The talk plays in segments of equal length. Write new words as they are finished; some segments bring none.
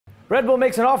Red Bull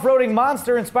makes an off-roading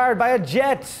monster inspired by a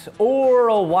jet or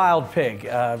a wild pig.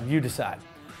 You decide.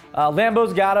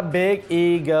 Lambo's got a big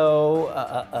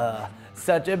ego.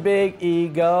 Such a big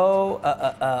ego.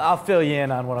 I'll fill you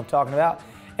in on what I'm talking about.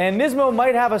 And Nismo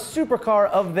might have a supercar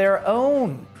of their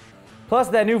own. Plus,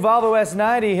 that new Volvo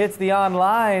S90 hits the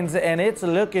onlines, and it's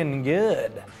looking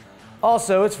good.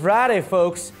 Also, it's Friday,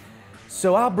 folks,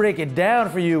 so I'll break it down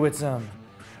for you with some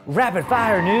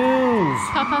rapid-fire news.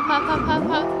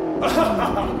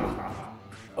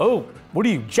 Oh, what are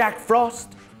you, Jack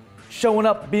Frost? Showing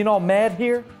up being all mad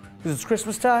here because it's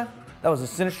Christmas time? That was a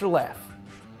sinister laugh.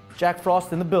 Jack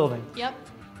Frost in the building. Yep.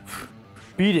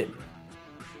 Beat it.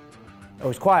 Oh,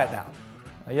 he's quiet now.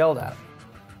 I yelled at him.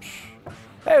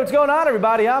 Hey, what's going on,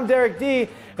 everybody? I'm Derek D,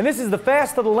 and this is the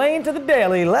Fast to the Lane to the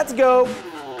Daily. Let's go.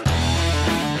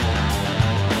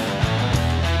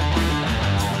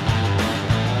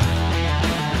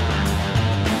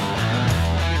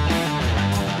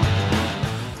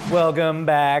 Welcome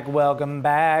back, welcome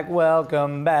back,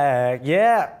 welcome back.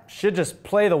 Yeah, should just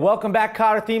play the Welcome Back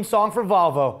Cotter theme song for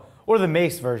Volvo, or the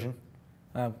Mace version,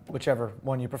 whichever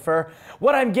one you prefer.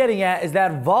 What I'm getting at is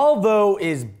that Volvo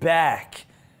is back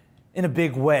in a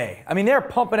big way. I mean, they're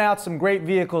pumping out some great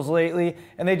vehicles lately,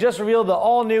 and they just revealed the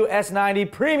all-new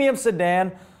S90 premium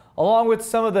sedan, along with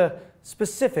some of the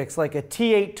specifics like a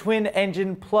T8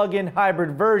 twin-engine plug-in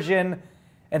hybrid version,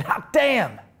 and hot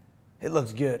damn, it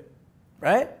looks good,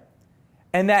 right?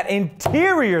 And that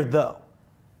interior, though,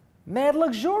 mad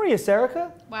luxurious,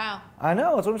 Erica. Wow. I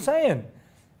know, that's what I'm saying.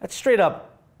 That's straight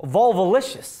up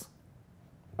Volvolicious.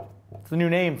 It's the new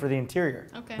name for the interior.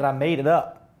 Okay. But I made it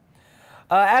up.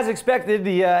 As expected,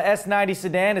 the S90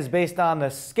 sedan is based on the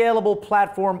Scalable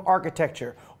Platform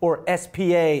Architecture, or SPA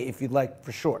if you'd like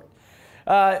for short.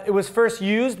 It was first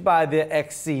used by the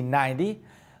XC90.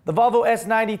 The Volvo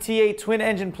S90 T8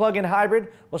 twin-engine plug-in hybrid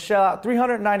will shell out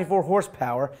 394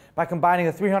 horsepower by combining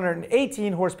a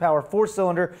 318 horsepower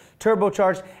four-cylinder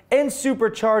turbocharged and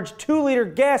supercharged 2-liter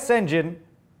gas engine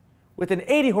with an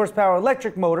 80 horsepower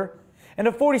electric motor and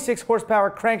a 46 horsepower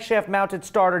crankshaft-mounted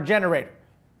starter generator.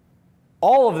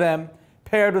 All of them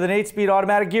paired with an 8-speed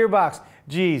automatic gearbox.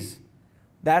 Geez,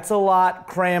 that's a lot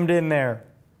crammed in there.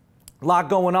 A lot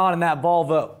going on in that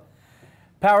Volvo.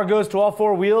 Power goes to all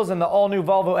 4 wheels, and the all-new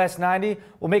Volvo S90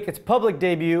 will make its public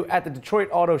debut at the Detroit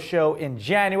Auto Show in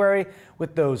January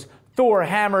with those Thor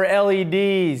Hammer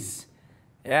LEDs.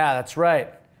 Yeah, that's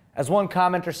right. As one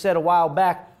commenter said a while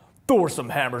back, Thor some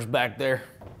hammers back there.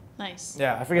 Nice.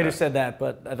 Yeah, I forget who said that,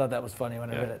 but I thought that was funny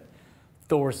when I read it.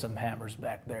 Thor some hammers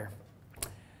back there.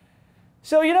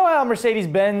 So you know how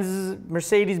Mercedes-Benz's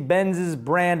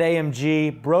brand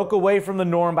AMG broke away from the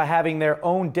norm by having their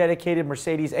own dedicated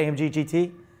Mercedes AMG GT?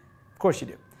 Of course you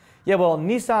do. Yeah, well,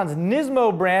 Nissan's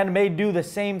Nismo brand may do the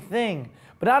same thing,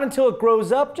 but not until it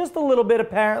grows up just a little bit,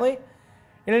 apparently.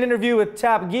 In an interview with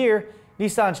Top Gear,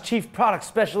 Nissan's chief product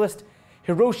specialist,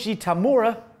 Hiroshi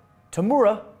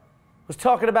Tamura, was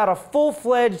talking about a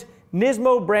full-fledged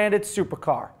Nismo-branded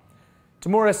supercar.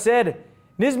 Tamura said,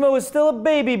 Nismo is still a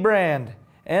baby brand,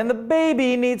 and the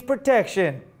baby needs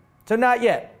protection. So not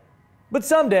yet, but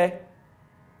someday,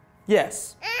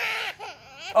 yes.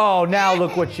 Oh, now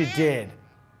look what you did.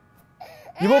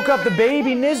 You woke up the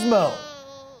baby Nismo.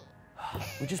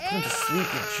 We just put him to sleep,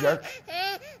 you jerk.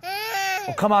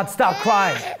 Oh, come on, stop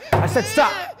crying. I said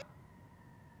stop.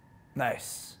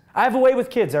 Nice. I have a way with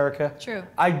kids, Erica. True.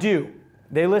 I do.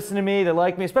 They listen to me, they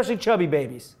like me, especially chubby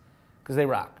babies, because they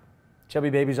rock. Chubby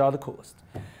babies are the coolest.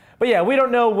 But yeah, we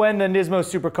don't know when the Nismo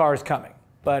supercar is coming,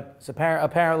 but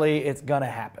apparently it's gonna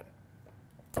happen.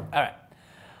 All right.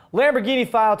 Lamborghini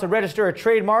filed to register a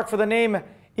trademark for the name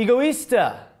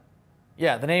Egoista.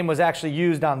 Yeah, the name was actually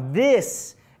used on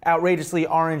this outrageously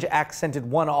orange accented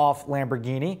one-off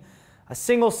Lamborghini, a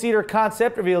single-seater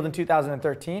concept revealed in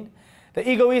 2013. The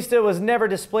Egoista was never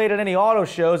displayed at any auto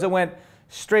shows. It went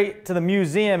straight to the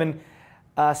museum in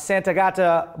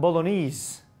Sant'Agata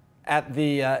Bolognese, at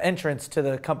the entrance to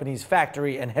the company's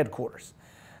factory and headquarters.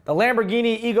 The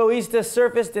Lamborghini Egoista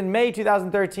surfaced in May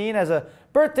 2013 as a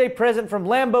birthday present from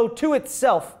Lambo to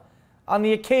itself on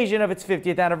the occasion of its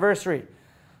 50th anniversary.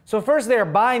 So first they are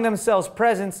buying themselves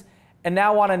presents and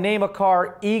now want to name a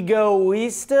car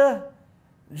Egoista?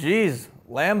 Jeez,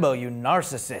 Lambo, you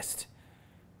narcissist.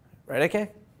 Right, okay?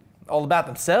 All about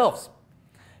themselves.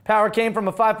 Power came from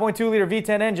a 5.2-liter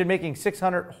V10 engine making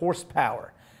 600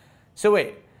 horsepower. So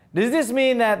wait, does this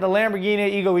mean that the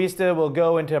Lamborghini Egoista will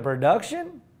go into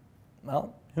production?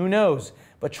 Well, who knows?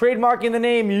 But trademarking the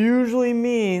name usually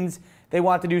means they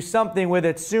want to do something with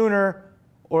it sooner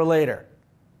or later,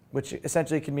 which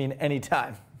essentially can mean any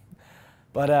time.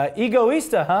 But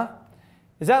Egoista, huh?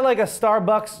 Is that like a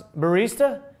Starbucks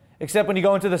barista? Except when you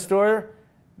go into the store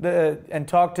and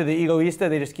talk to the Egoista,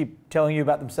 they just keep telling you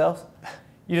about themselves.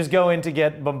 You just go in to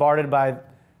get bombarded by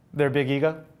their big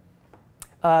ego.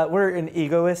 We're an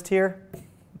egoist here.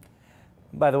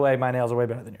 By the way, my nails are way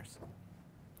better than yours.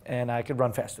 And I could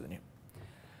run faster than you.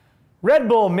 Red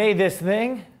Bull made this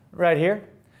thing right here.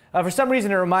 For some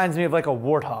reason, it reminds me of like a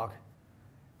warthog.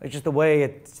 Like just the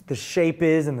way the shape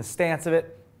is and the stance of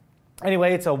it.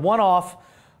 Anyway, it's a one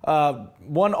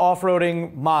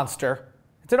off-roading monster.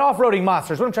 It's an off-roading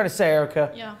monster is what I'm trying to say,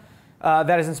 Erica. Yeah.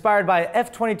 That is inspired by an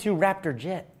F-22 Raptor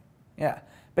jet. Yeah.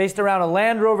 Based around a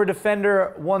Land Rover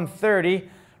Defender 130,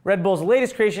 Red Bull's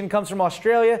latest creation comes from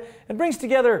Australia and brings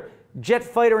together jet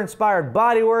fighter-inspired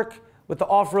bodywork with the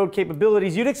off-road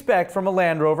capabilities you'd expect from a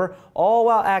Land Rover, all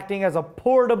while acting as a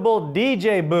portable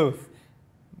DJ booth.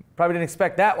 Probably didn't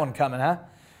expect that one coming, huh?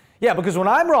 Yeah, because when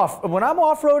I'm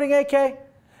off-roading, AK,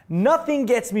 nothing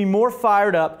gets me more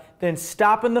fired up than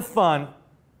stopping the fun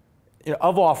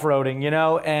of off-roading,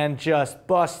 and just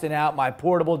busting out my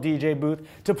portable DJ booth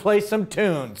to play some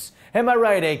tunes. Am I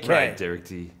right, AK? Right, Derek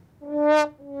T.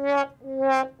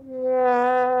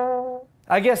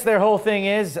 I guess their whole thing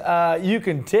is you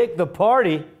can take the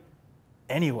party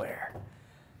anywhere.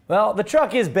 Well, the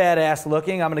truck is badass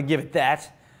looking, I'm gonna give it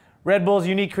that. Red Bull's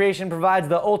unique creation provides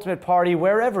the ultimate party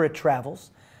wherever it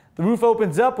travels. The roof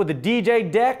opens up with a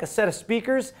DJ deck, a set of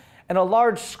speakers, and a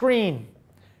large screen.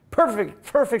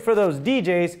 Perfect for those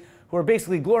DJs who are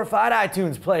basically glorified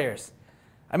iTunes players.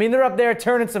 I mean, they're up there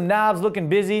turning some knobs, looking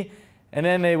busy, and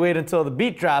then they wait until the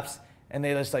beat drops, and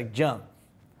they just like jump.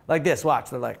 Like this, watch,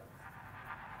 they're like.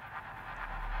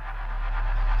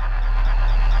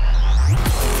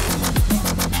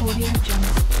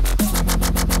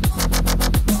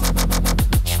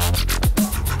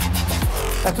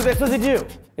 That's what they do.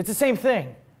 It's the same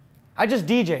thing. I just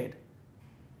DJ'd.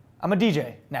 I'm a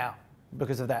DJ now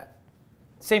because of that.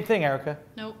 Same thing, Erica.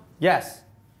 Nope. Yes.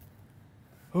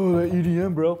 Oh, that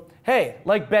EDM, bro. Hey,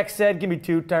 like Beck said, give me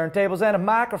 2 turntables and a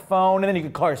microphone, and then you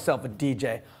can call yourself a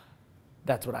DJ.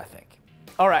 That's what I think.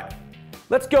 All right,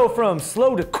 let's go from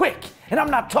slow to quick, and I'm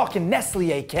not talking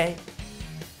Nestle, AK.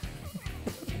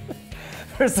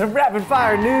 There's some rapid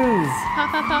fire news.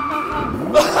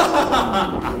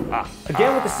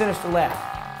 Again with the sinister laugh.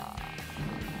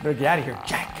 Better get out of here,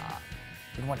 Jack.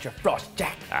 We don't want your frost,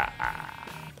 Jack. All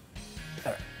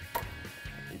right.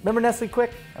 Remember Nestle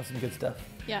Quick? That was some good stuff.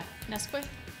 Yeah, Nesquik.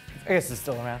 I guess it's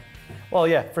still around. Well,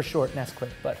 yeah, for short, Nesquik.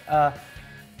 But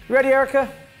you ready, Erica? All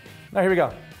right, here we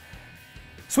go.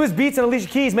 Swizz Beatz and Alicia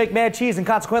Keys make mad cheese and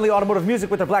consequently automotive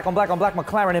music with their black on black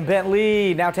McLaren and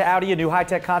Bentley. Now to Audi, a new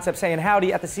high-tech concept saying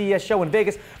howdy at the CES show in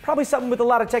Vegas. Probably something with a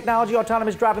lot of technology,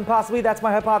 autonomous driving possibly. That's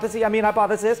my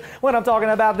hypothesis when I'm talking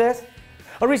about this.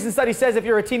 A recent study says if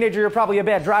you're a teenager, you're probably a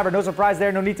bad driver. No surprise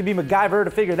there. No need to be MacGyver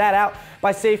to figure that out.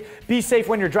 Be safe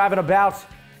when you're driving about.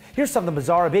 Here's something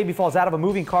bizarre. A baby falls out of a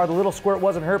moving car. The little squirt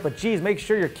wasn't hurt, but geez, make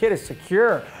sure your kid is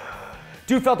secure.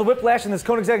 Dude felt the whiplash in this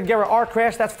Koenigsegg Gerra R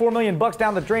crash. That's $4 million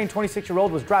down the drain.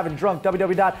 26-year-old was driving drunk.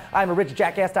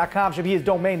 www.imarichjackass.com should be his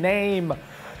domain name.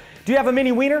 Do you have a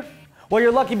mini wiener? Well,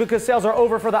 you're lucky because sales are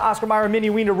over for the Oscar Mayer Mini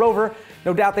Wiener Rover.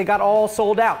 No doubt they got all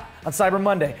sold out on Cyber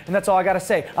Monday. And that's all I got to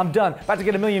say. I'm done. About to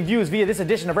get 1 million views via this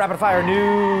edition of Rapid Fire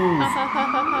News.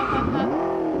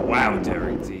 Wow,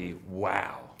 Derek T.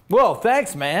 Wow. Whoa,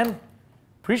 thanks, man.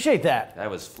 Appreciate that. That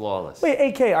was flawless. Wait,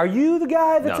 AK, are you the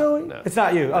guy that's always... No. It's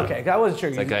not you. No. Okay, I wasn't sure.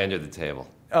 It's that guy under the table.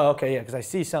 Oh, okay, yeah, because I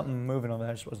see something moving on there.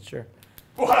 I just wasn't sure.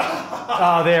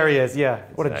 Oh, there he is, yeah.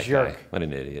 What a jerk. Guy. What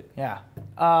an idiot. Yeah.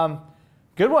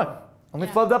 Good one. Only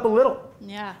flubbed up a little.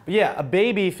 Yeah. But yeah, a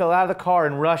baby fell out of the car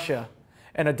in Russia,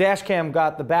 and a dash cam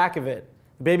got the back of it.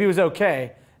 The baby was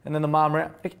okay, and then the mom ran.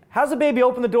 Like, how's the baby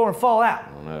open the door and fall out?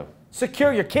 I don't know.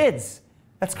 Secure your kids.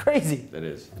 That's crazy. That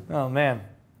is. Oh, man.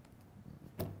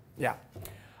 Yeah.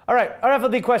 All right, our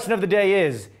FLD question of the day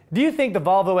is, do you think the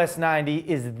Volvo S90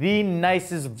 is the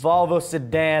nicest Volvo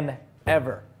sedan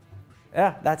ever?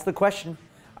 Yeah, that's the question.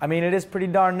 I mean, it is pretty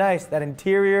darn nice. That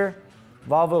interior,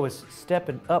 Volvo is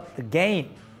stepping up the game.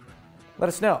 Let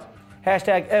us know.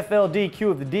 Hashtag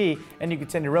FLDQ of the D, and you can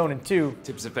send your own in too.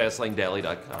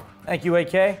 Tips@FastlaneDaily.com. Thank you,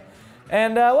 AK.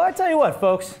 And well, I tell you what,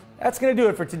 folks, that's going to do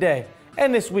it for today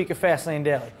and this week of Fastlane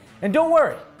Daily. And don't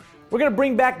worry, we're going to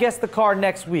bring back Guess the Car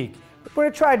next week. We're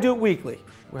going to try to do it weekly.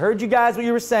 We heard you guys what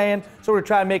you were saying, so we're going to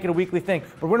try to make it a weekly thing.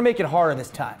 But we're going to make it harder this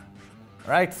time.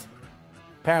 All right?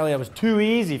 Apparently that was too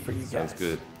easy for you guys. Sounds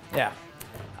good. Yeah.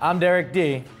 I'm Derek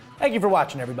D. Thank you for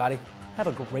watching, everybody. Have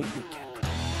a great weekend.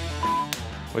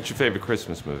 What's your favorite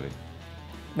Christmas movie?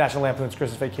 National Lampoon's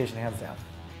Christmas Vacation, hands down.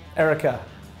 Erica.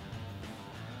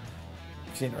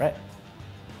 You've seen it, right?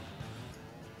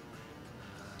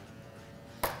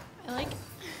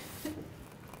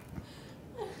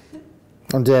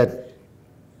 I'm dead.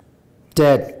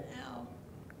 Dead.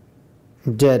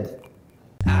 I'm dead.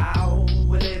 Ow,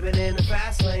 we're living